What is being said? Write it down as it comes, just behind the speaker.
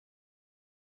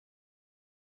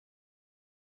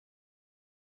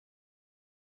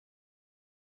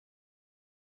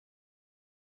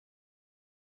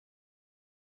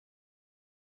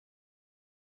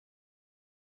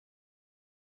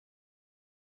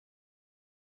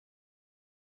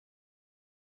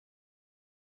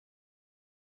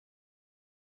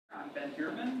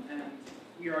Hjertmann, and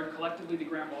we are collectively the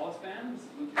Grant Wallace Band. This is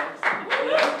Luke Gullickson.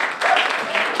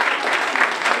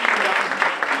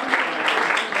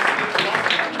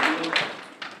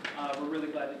 We're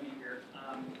really glad to be here. We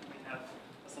have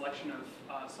a selection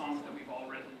of songs that we've all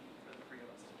written for the three of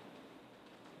us.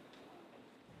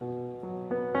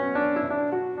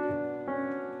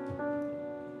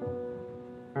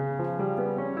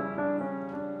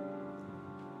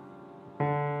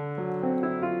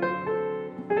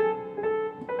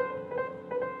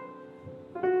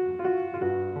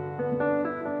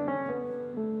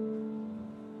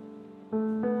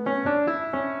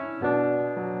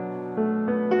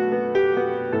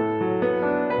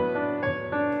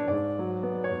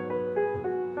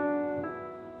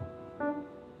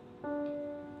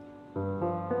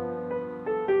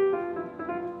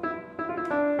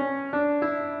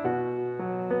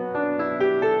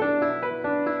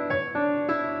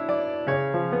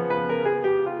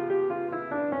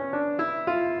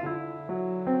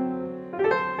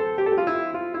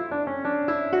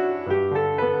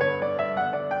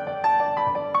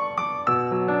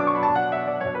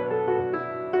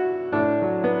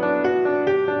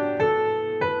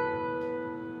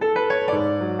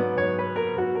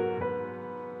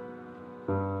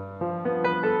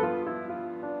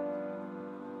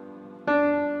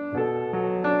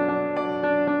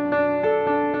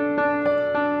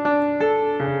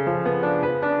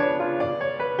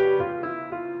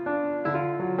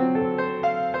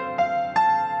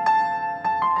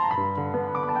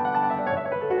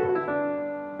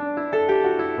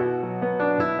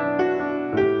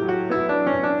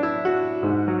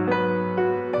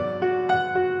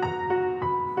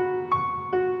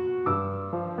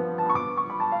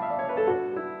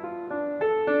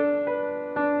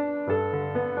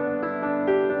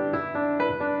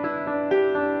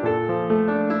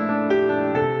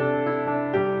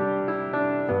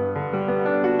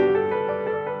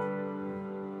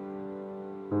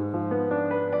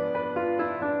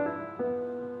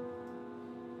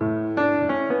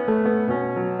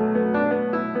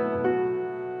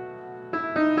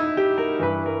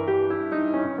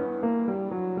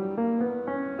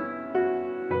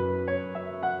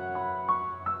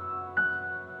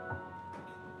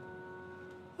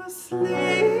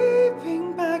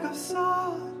 Sleeping bag of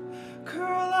sod,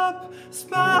 curl up,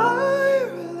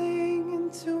 spiraling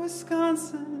into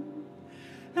Wisconsin,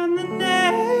 and the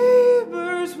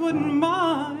neighbors wouldn't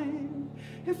mind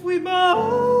if we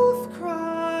both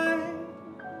cried.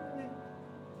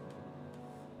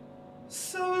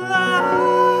 So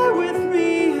lie with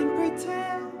me and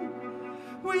pretend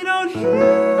we don't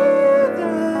hear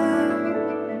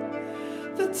them,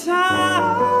 the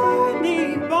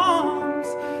tiny bombs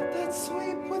that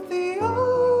sweep with the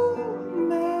old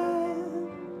man.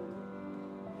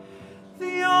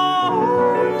 The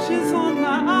oranges on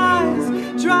my eyes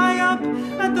dry up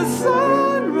at the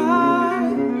sunrise.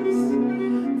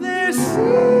 They're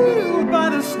sealed by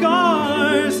the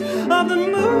scars of the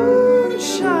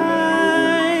moonshine.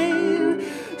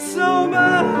 Sober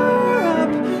up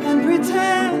and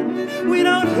pretend we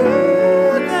don't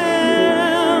hear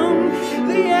them.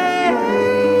 The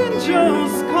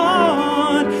angels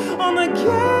caught on the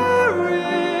carrot,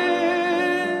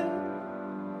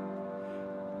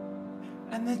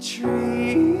 and the trees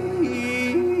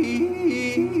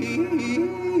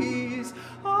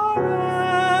are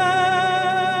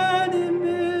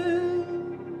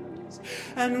animals,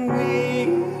 and we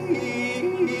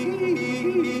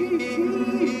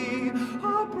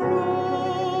are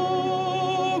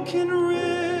broken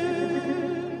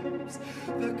ribs.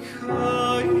 The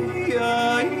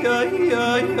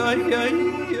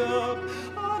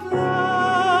of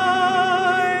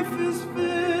life is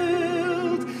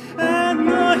filled, and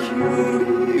the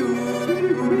human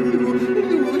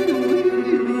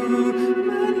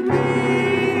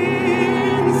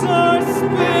beings are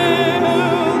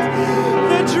spilled.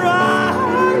 The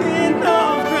drying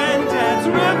of Granddad's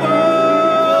River,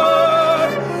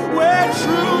 where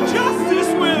true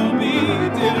justice will be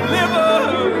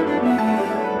delivered.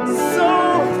 So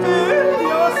fill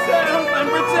yourself and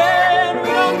pretend we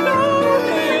don't know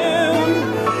him.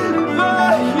 The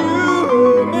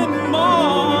human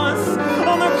moss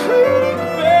on the creek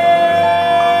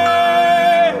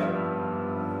bed.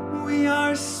 We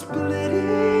are split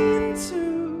in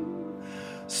two,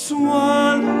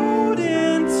 swallowed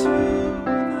into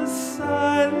the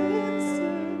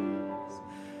silences,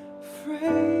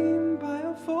 framed by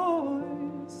a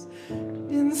voice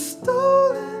in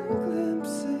stolen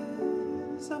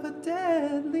glimpses of a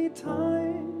deadly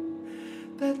time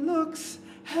that looks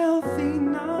healthy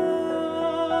now.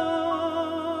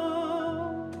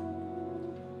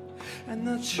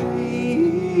 trees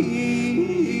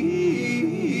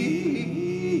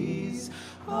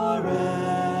are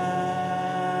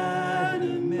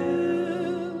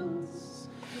animals,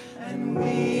 and we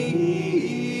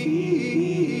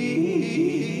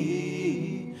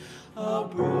are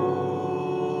broken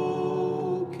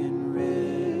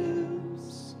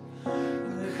ribs.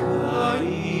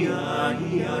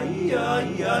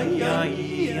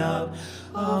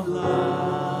 Of life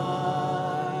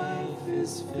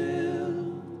is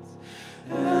filled,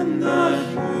 and the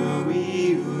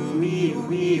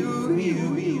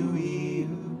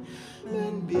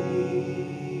and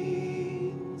beans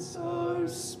are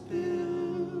spilled.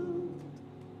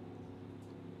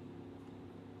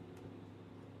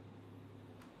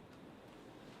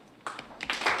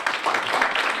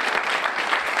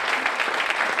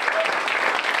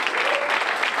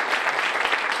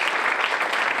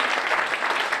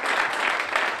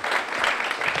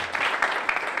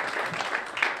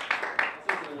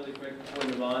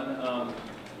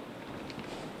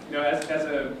 You know, as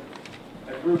a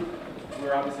group,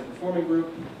 we're obviously a performing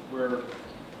group. We're,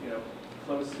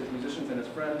 close as musicians and as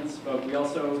friends, but we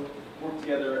also work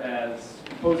together as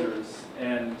composers.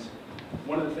 And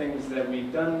one of the things that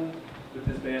we've done with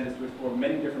this band is to explore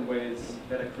many different ways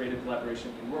that a creative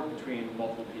collaboration can work between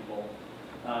multiple people.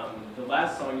 The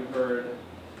last song you heard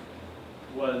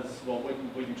was, well,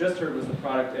 what you just heard was the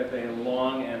product of a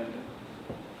long and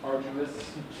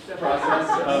arduous process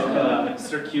of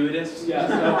circuitous. Yeah.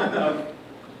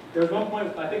 There was one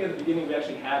point, I think at the beginning we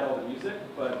actually had all the music,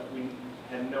 but we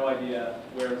had no idea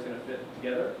where it was going to fit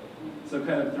together. So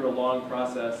kind of through a long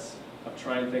process of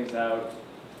trying things out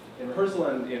in rehearsal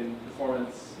and in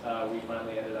performance, we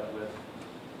finally ended up with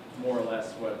more or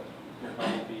less what will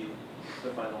probably be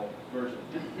the final version.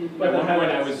 But at one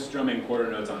point I was strumming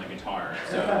quarter notes on the guitar,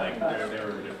 so like they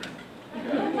were different.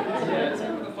 Yeah, it's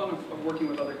kind of the fun of working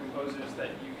with other composers that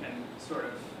you can sort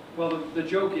of, well, the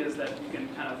joke is that you can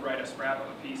kind of write a scrap of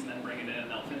a piece and then bring it in and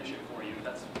they'll finish it for you.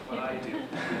 That's what I do.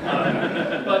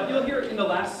 But you'll hear in the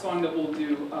last song that we'll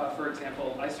do, for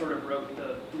example, I sort of wrote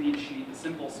the lead sheet, the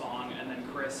simple song, and then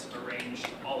Chris arranged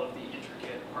all of the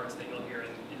intricate parts that you'll hear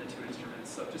in the two instruments.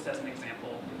 So just as an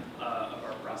example of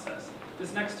our process.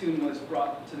 This next tune was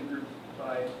brought to the group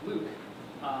by Luke.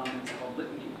 It's called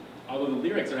Litany. Although the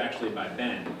lyrics are actually by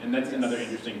Ben, and that's another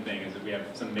interesting thing, is that we have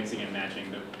some mixing and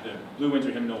matching. The Blue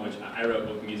Winter Hymnal, which I wrote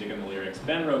both the music and the lyrics.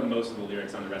 Ben wrote most of the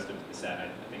lyrics on the rest of the set, I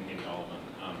think maybe all of them,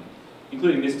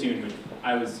 including this tune, which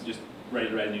I was just ready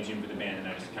to write a new tune for the band, and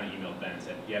I just kind of emailed Ben and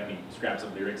said, "You have any scraps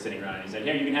of lyrics sitting around?" And he said,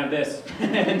 "Yeah, you can have this."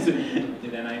 And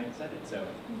then I said it, so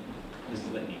this is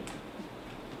Litany.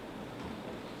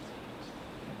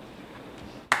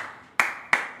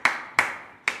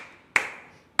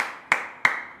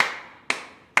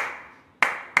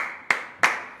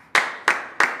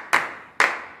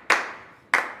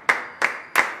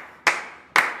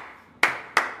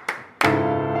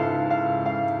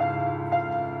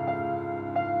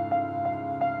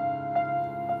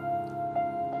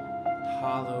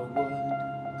 Hollow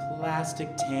wood, plastic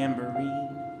tambourine,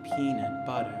 peanut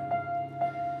butter,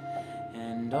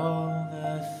 and all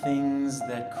the things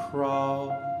that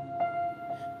crawl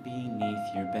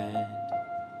beneath your bed.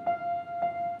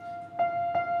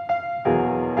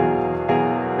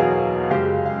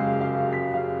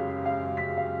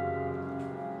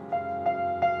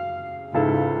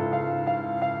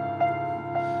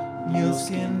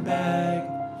 Muleskin bag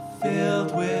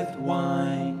filled with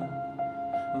wine,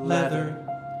 leather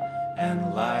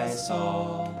and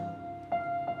Lysol,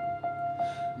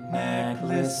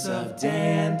 necklace of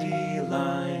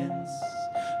dandelions,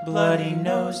 bloody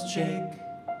nose Jake,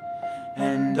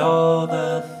 and all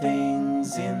the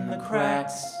things in the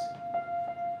cracks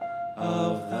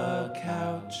of the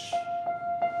couch.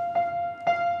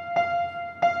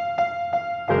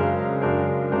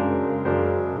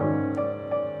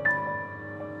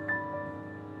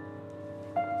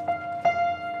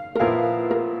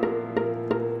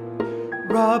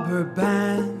 Rubber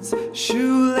bands,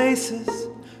 shoelaces,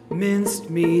 minced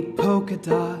meat polka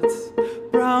dots,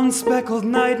 brown speckled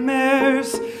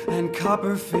nightmares, and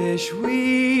copperfish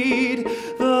weed,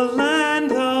 the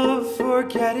land of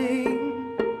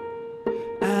forgetting,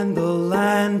 and the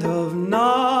land of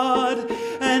nod,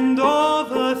 and all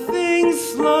the things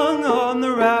slung on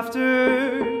the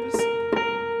rafters.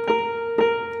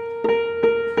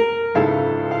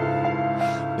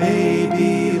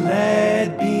 Baby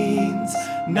lead beans,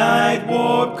 night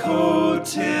warp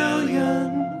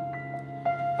cotillion,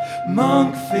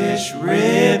 monkfish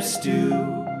rib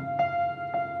stew,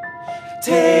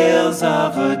 tales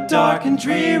of a dark and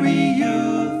dreary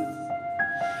youth,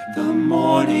 the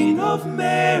morning of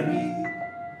Mary,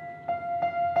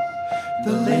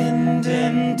 the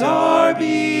linden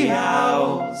derby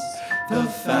owls, the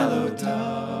fallow doves,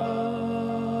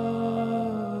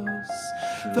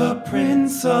 the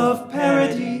prince of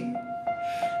parody,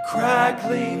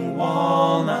 crackling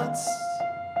walnuts,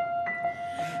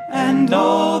 and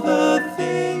all the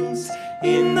things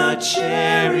in the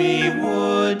cherry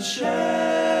wood chest.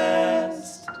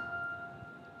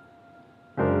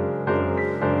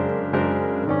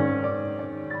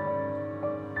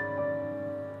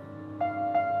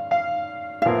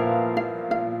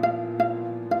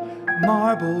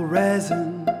 Marble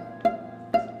resin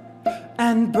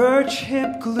and birch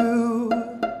hip glue,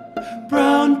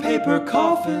 brown paper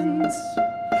coffins,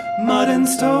 mud and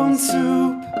stone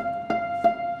soup,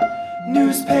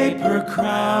 newspaper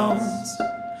crowns,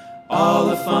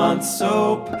 oliphant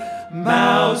soap,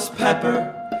 mouse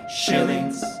pepper,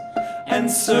 shillings, and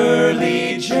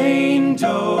surly Jane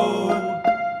Doe.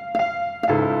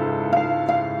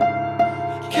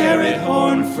 Carrot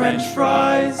horn French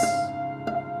fries,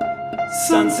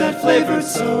 sunset flavored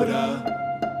soda,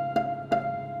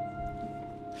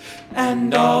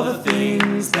 and all the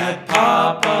things that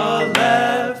Papa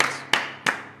left,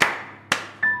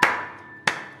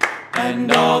 and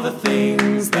all the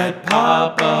things that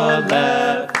Papa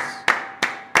left,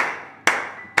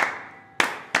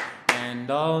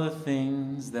 and all the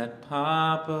things that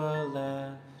Papa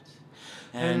left,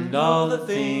 and all the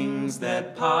things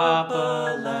that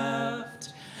Papa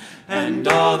left, and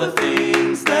all the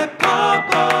things that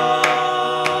Papa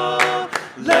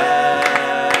left.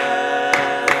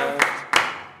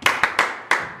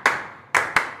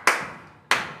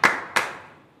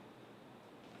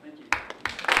 Thank you.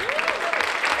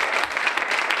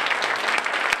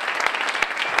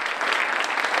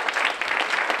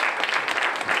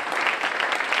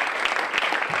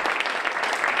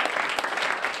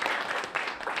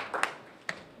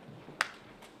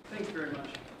 Thanks very much,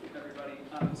 everybody.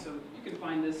 So you can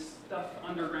find this stuff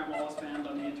under Grant Wallace Band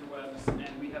on the interwebs,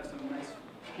 and we have some nice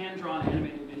hand-drawn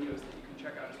animated videos that you can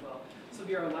check out as well. This will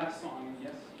be our last song,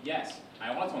 yes? Yes,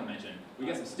 I also want to mention, we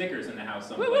got some stickers in the house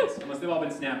someplace, unless they've all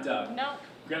been snapped up. No.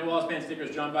 Grant Wallace Band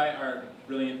stickers drawn by our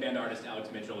brilliant band artist Alex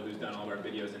Mitchell, who's done all of our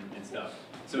videos and stuff.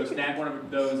 So snag one of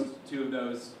those, two of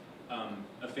those,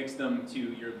 affix them to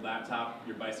your laptop,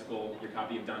 your bicycle, your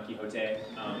copy of Don Quixote. Do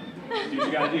what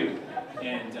you gotta do.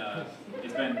 And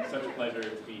it's been such a pleasure to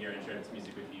be here and share this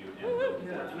music with you. And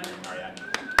Yeah, and Ariadne.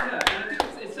 Yeah, and I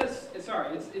think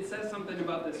it says something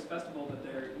about this festival that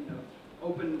they're,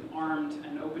 open-armed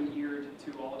and open-eared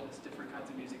to all of this different kinds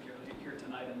of music you're here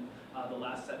tonight, and the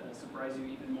last set will surprise you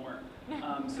even more.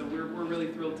 So we're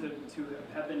really thrilled to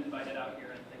have been invited out here,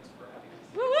 and thanks for having us.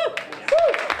 Woo-woo!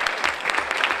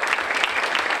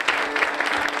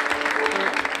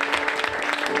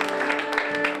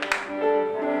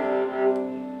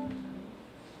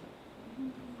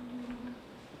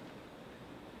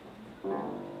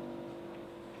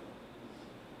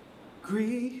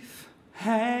 Grief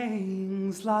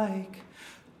hangs like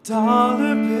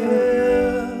dollar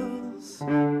bills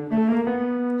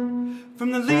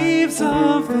from the leaves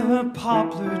of the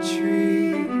poplar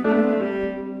tree.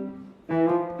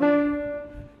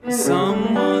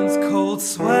 Someone's cold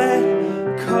sweat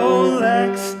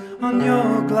collects on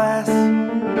your glass,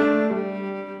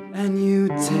 and you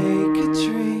take a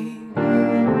drink.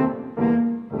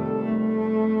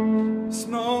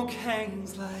 Smoke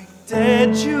hangs like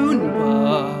dead June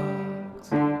bugs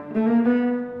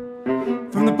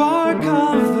from the bark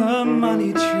of the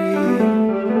money tree.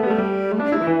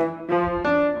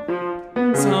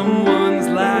 Someone's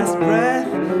last breath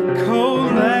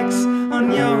collects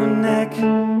on your neck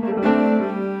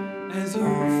as you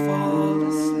fall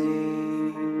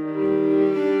asleep.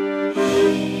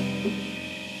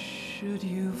 Should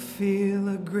you feel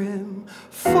a grim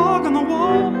fog on the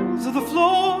walls of the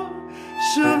floor?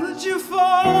 Should you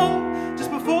fall just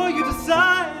before you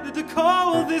decided to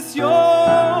call this your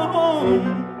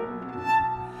home?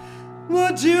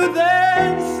 Would you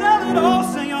then sell it all,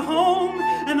 sell your home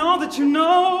and all that you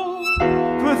know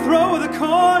for a throw of the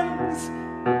coins,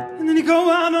 and then you go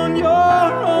out on your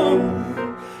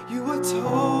own? You were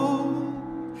told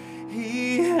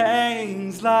he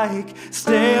hangs like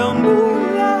stale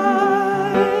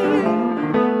moonlight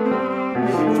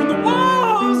from the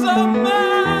walls of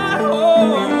my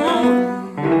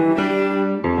home,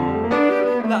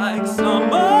 like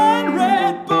some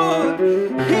unread book.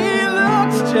 He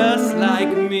looks just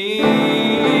like me,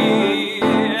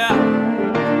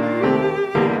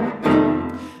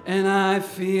 and I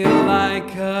feel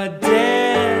like a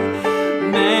dead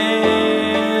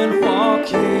man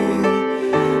walking,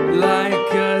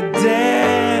 like a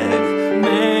dead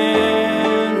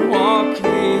man walking.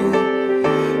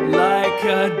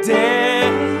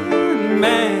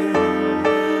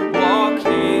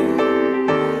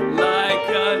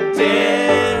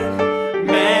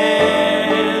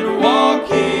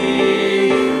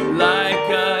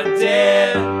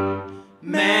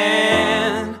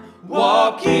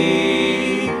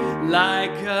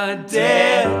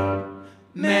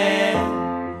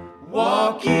 man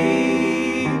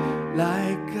walking,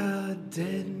 like a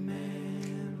dead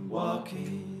man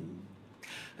walking,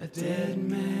 a dead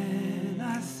man.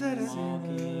 I said a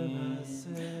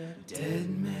dead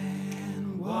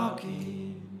man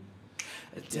walking,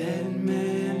 a dead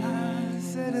man. I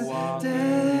said a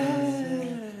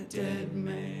dead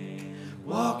man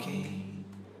walking,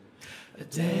 a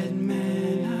dead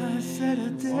man. I said a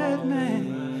dead